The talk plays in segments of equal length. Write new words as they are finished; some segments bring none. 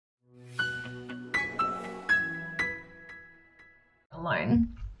loan.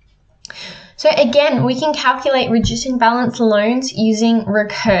 So again, we can calculate reducing balance loans using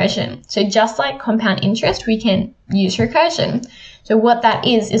recursion. So just like compound interest, we can use recursion. So what that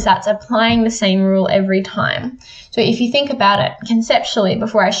is that's applying the same rule every time. So if you think about it conceptually,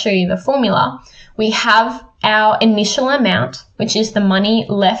 before I show you the formula, we have our initial amount, which is the money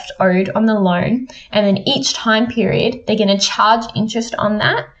left owed on the loan, and then each time period, they're going to charge interest on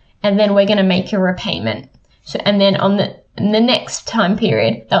that, and then we're going to make a repayment. So, and then in the next time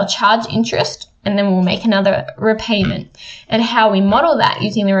period, they'll charge interest, and then we'll make another repayment. And how we model that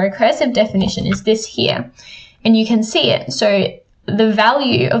using the recursive definition is this here. And you can see it. So the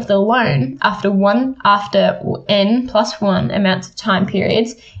value of the loan after n plus 1 amounts of time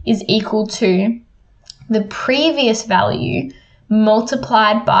periods is equal to the previous value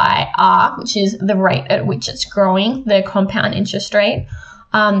multiplied by r, which is the rate at which it's growing, the compound interest rate,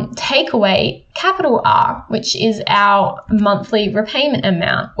 take away capital R, which is our monthly repayment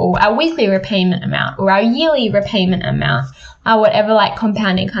amount, or our weekly repayment amount, or our yearly repayment amount, whatever like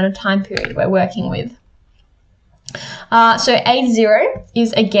compounding kind of time period we're working with. So A0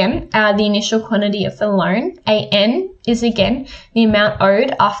 is again the initial quantity of the loan. AN is again the amount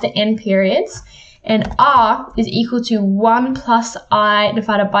owed after n periods. And R is equal to 1 plus I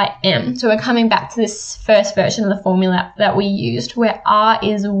divided by M. So we're coming back to this first version of the formula that we used, where R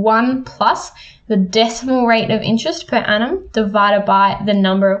is 1 plus the decimal rate of interest per annum divided by the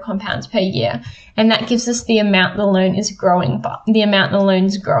number of compounds per year. And that gives us the amount the loan is growing by,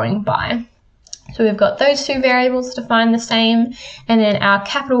 So we've got those two variables to find the same. And then our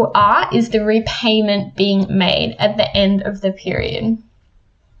capital R is the repayment being made at the end of the period.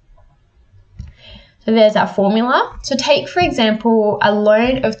 So there's our formula. So take, for example, a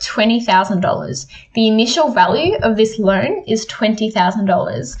loan of $20,000. The initial value of this loan is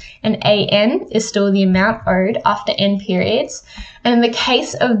 $20,000, and AN is still the amount owed after n periods. And in the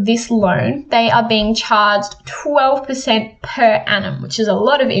case of this loan, they are being charged 12% per annum, which is a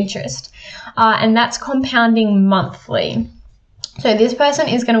lot of interest, and that's compounding monthly. So this person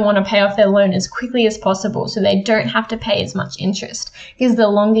is going to want to pay off their loan as quickly as possible so they don't have to pay as much interest, because the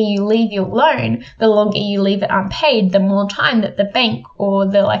longer you leave your loan, the longer you leave it unpaid, the more time that the bank or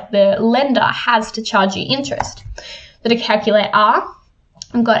the lender has to charge you interest. So to calculate R,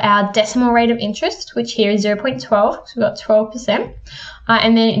 we've got our decimal rate of interest, which here is 0.12, so we've got 12%,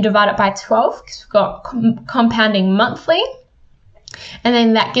 and then divide it by 12 because we've got compounding monthly. And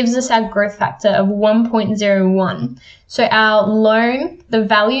then that gives us our growth factor of 1.01. So our loan, the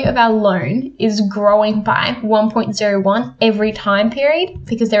value of our loan is growing by 1.01 every time period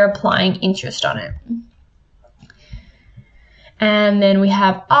because they're applying interest on it. And then we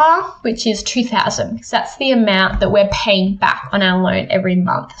have R, which is 2,000, because that's the amount that we're paying back on our loan every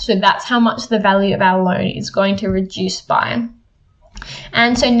month. So that's how much the value of our loan is going to reduce by.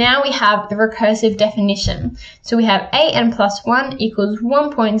 And so now we have the recursive definition. So we have AN plus 1 equals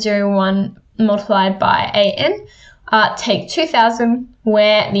 1.01 multiplied by AN. Take 2,000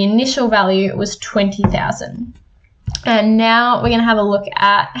 where the initial value was 20,000. And now we're going to have a look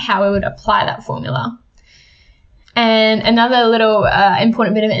at how we would apply that formula. And another little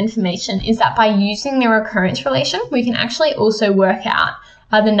important bit of information is that by using the recurrence relation, we can actually also work out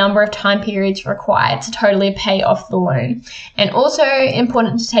the number of time periods required to totally pay off the loan. And also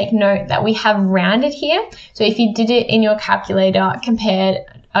important to take note that we have rounded here. So if you did it in your calculator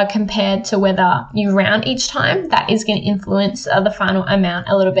compared to whether you round each time, that is going to influence the final amount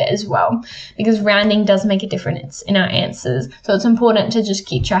a little bit as well, because rounding does make a difference in our answers. So it's important to just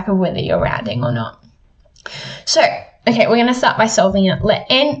keep track of whether you're rounding or not. So, okay, we're going to start by solving it. Let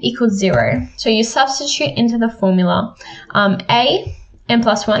n equal 0. So you substitute into the formula n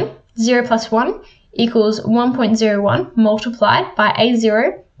plus 1, 0 plus 1 equals 1.01 multiplied by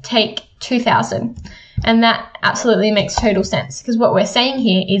A0, take 2,000. And that absolutely makes total sense, because what we're saying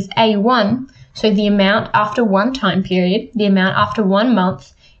here is A1, so the amount after one time period, the amount after 1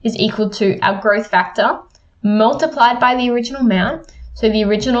 month, is equal to our growth factor multiplied by the original amount. So the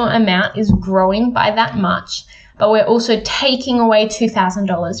original amount is growing by that much, but we're also taking away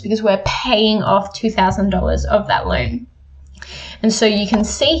 $2,000 because we're paying off $2,000 of that loan. And so you can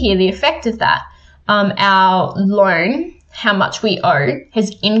see here the effect of that. Our loan, how much we owe,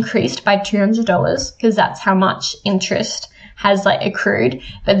 has increased by $200 because that's how much interest has accrued.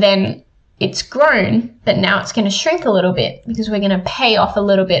 But then it's grown, but now it's going to shrink a little bit because we're going to pay off a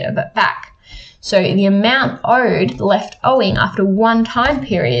little bit of it back. So the amount owed, left owing after one time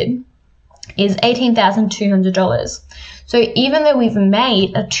period, is $18,200. So even though we've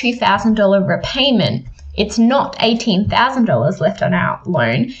made a $2,000 repayment, it's not $18,000 left on our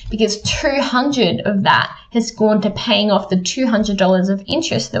loan because $200 of that has gone to paying off the $200 of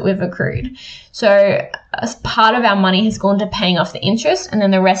interest that we've accrued. So as part of our money has gone to paying off the interest, and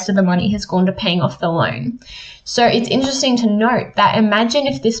then the rest of the money has gone to paying off the loan. So it's interesting to note that imagine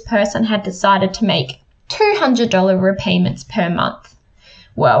if this person had decided to make $200 repayments per month.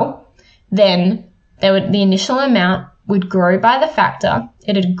 Well, then the initial amount would grow by the factor.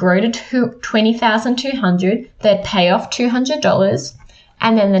 It'd grow to $20,200. They'd pay off $200,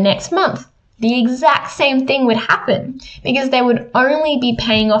 and then the next month the exact same thing would happen because they would only be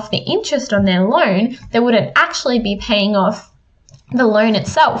paying off the interest on their loan. They wouldn't actually be paying off the loan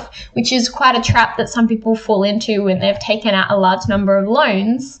itself, which is quite a trap that some people fall into when they've taken out a large number of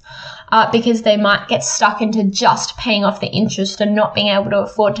loans. Because they might get stuck into just paying off the interest and not being able to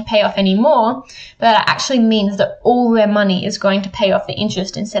afford to pay off any more. But that actually means that all their money is going to pay off the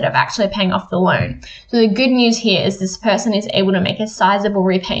interest instead of actually paying off the loan. So the good news here is this person is able to make a sizable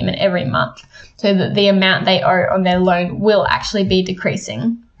repayment every month so that the amount they owe on their loan will actually be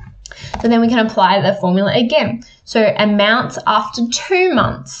decreasing. So then we can apply the formula again. So amounts after 2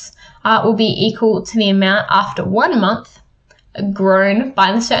 months will be equal to the amount after 1 month grown by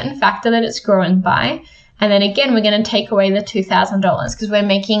the certain factor that it's growing by. And then again, we're going to take away the $2,000 because we're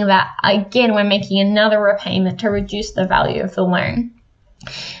making another repayment to reduce the value of the loan.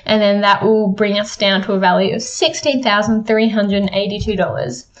 And then that will bring us down to a value of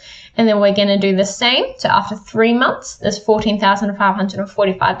 $16,382. And then we're going to do the same. So after 3 months, there's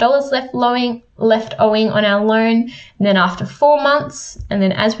 $14,545 left owing on our loan. And then after 4 months, and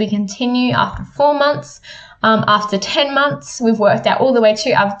then as we continue after 4 months, after 10 months, we've worked out all the way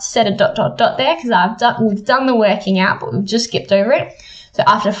to, I've set a ... there because we've done the working out, but we've just skipped over it. So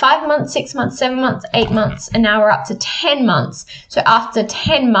after 5 months, 6 months, 7 months, 8 months, and now we're up to 10 months. So after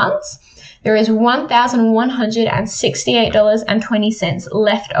 10 months, there is $1,168.20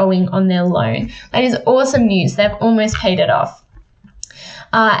 left owing on their loan. That is awesome news. They've almost paid it off.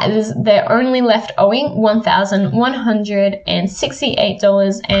 They're only left owing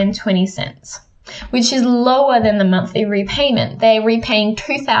 $1,168.20. which is lower than the monthly repayment. They're repaying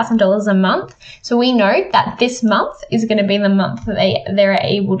 $2,000 a month. So we know that this month is going to be the month that they're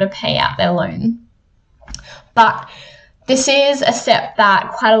able to pay out their loan. But this is a step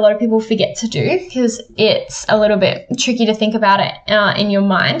that quite a lot of people forget to do because it's a little bit tricky to think about it in your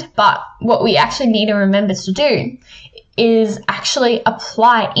mind. But what we actually need to remember to do is actually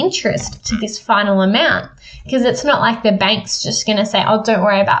apply interest to this final amount, because it's not like the bank's just going to say, oh, don't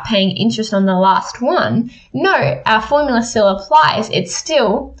worry about paying interest on the last one. No, our formula still applies. It's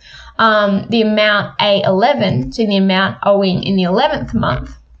still the amount A11, so the amount owing in the 11th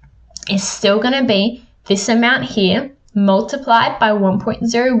month is still going to be this amount here multiplied by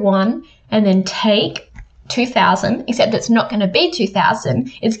 1.01 and then take 2,000, except it's not going to be 2,000.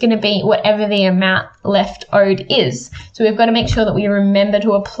 It's going to be whatever the amount left owed is. So we've got to make sure that we remember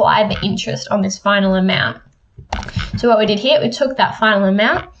to apply the interest on this final amount. So what we did here, we took that final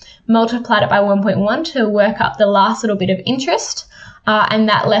amount, multiplied it by 1.1 to work up the last little bit of interest, and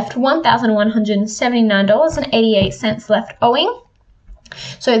that left $1,179.88 left owing.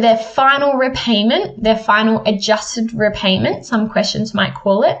 So their final repayment, their final adjusted repayment, some questions might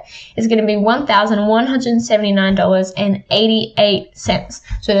call it, is going to be $1,179.88.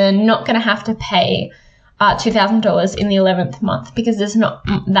 So they're not going to have to pay $2,000 in the 11th month because there's not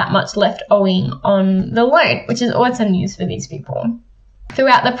that much left owing on the loan, which is awesome news for these people.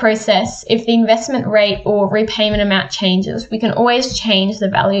 Throughout the process, if the investment rate or repayment amount changes, we can always change the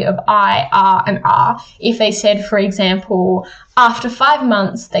value of I, R, and R. If they said, for example, after 5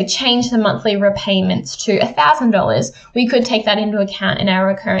 months, they changed the monthly repayments to $1,000, we could take that into account in our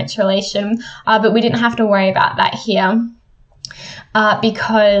recurrence relation, but we didn't have to worry about that here.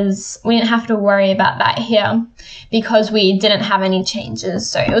 Because we didn't have any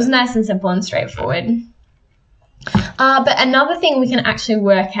changes. So it was nice and simple and straightforward. But another thing we can actually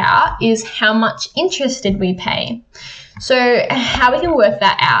work out is how much interest did we pay. So how we can work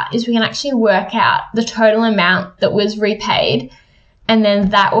that out is we can actually work out the total amount that was repaid, and then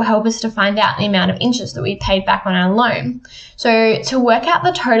that will help us to find out the amount of interest that we paid back on our loan. So to work out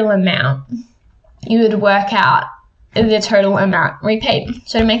the total amount, you would work out the total amount repaid.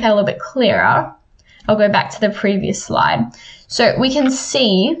 So to make that a little bit clearer, I'll go back to the previous slide. So we can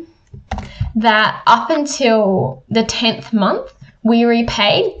see that up until the 10th month, we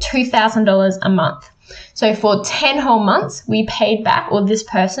repaid $2,000 a month. So for 10 whole months, we paid back, or this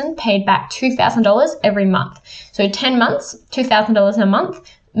person paid back $2,000 every month. So 10 months, $2,000 a month,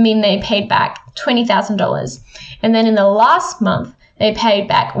 mean they paid back $20,000. And then in the last month, they paid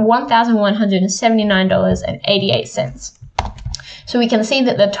back $1,179.88. So we can see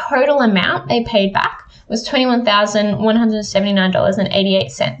that the total amount they paid back was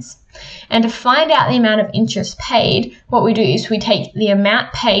 $21,179.88. And to find out the amount of interest paid, what we do is we take the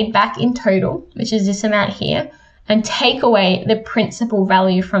amount paid back in total, which is this amount here, and take away the principal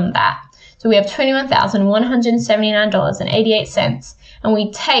value from that. So we have $21,179.88, and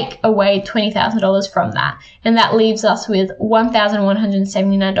we take away $20,000 from that, and that leaves us with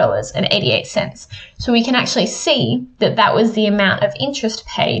 $1,179.88. So we can actually see that that was the amount of interest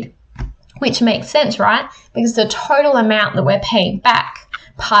paid, which makes sense, right? Because the total amount that we're paying back,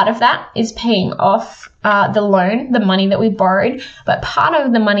 part of that is paying off the loan, the money that we borrowed, but part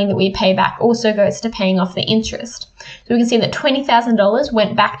of the money that we pay back also goes to paying off the interest. So we can see that $20,000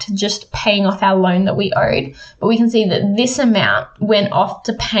 went back to just paying off our loan that we owed, but we can see that this amount went off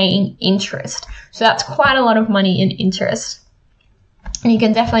to paying interest. So that's quite a lot of money in interest. And you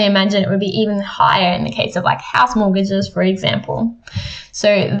can definitely imagine it would be even higher in the case of like house mortgages, for example.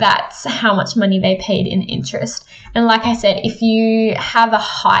 So that's how much money they paid in interest. And like I said, if you have a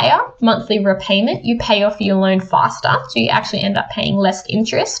higher monthly repayment, you pay off your loan faster, so you actually end up paying less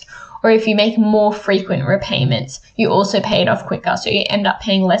interest. Or if you make more frequent repayments, you also pay it off quicker, so you end up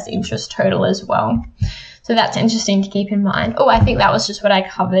paying less interest total as well. So that's interesting to keep in mind. Oh, I think that was just what I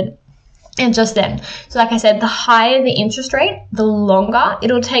covered. And just then, so like I said, the higher the interest rate, the longer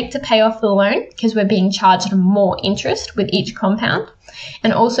it'll take to pay off the loan because we're being charged more interest with each compound.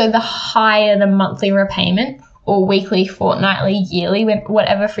 And also the higher the monthly repayment, or weekly, fortnightly, yearly,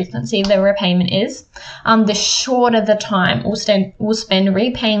 whatever frequency the repayment is, the shorter the time we'll spend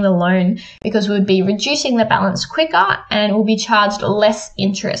repaying the loan, because we'll be reducing the balance quicker and we'll be charged less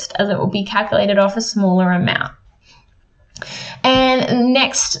interest as it will be calculated off a smaller amount. And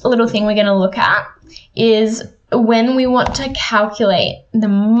next little thing we're going to look at is when we want to calculate the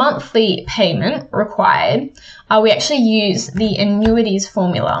monthly payment required, we actually use the annuities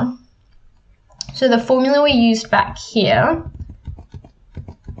formula. So the formula we used back here,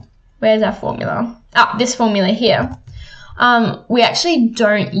 where's our formula? This formula here. We actually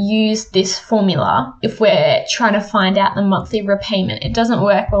don't use this formula if we're trying to find out the monthly repayment. It doesn't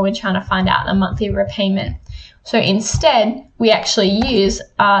work when we're trying to find out the monthly repayment. So instead, we actually use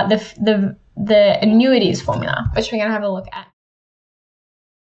the annuities formula, which we're going to have a look at.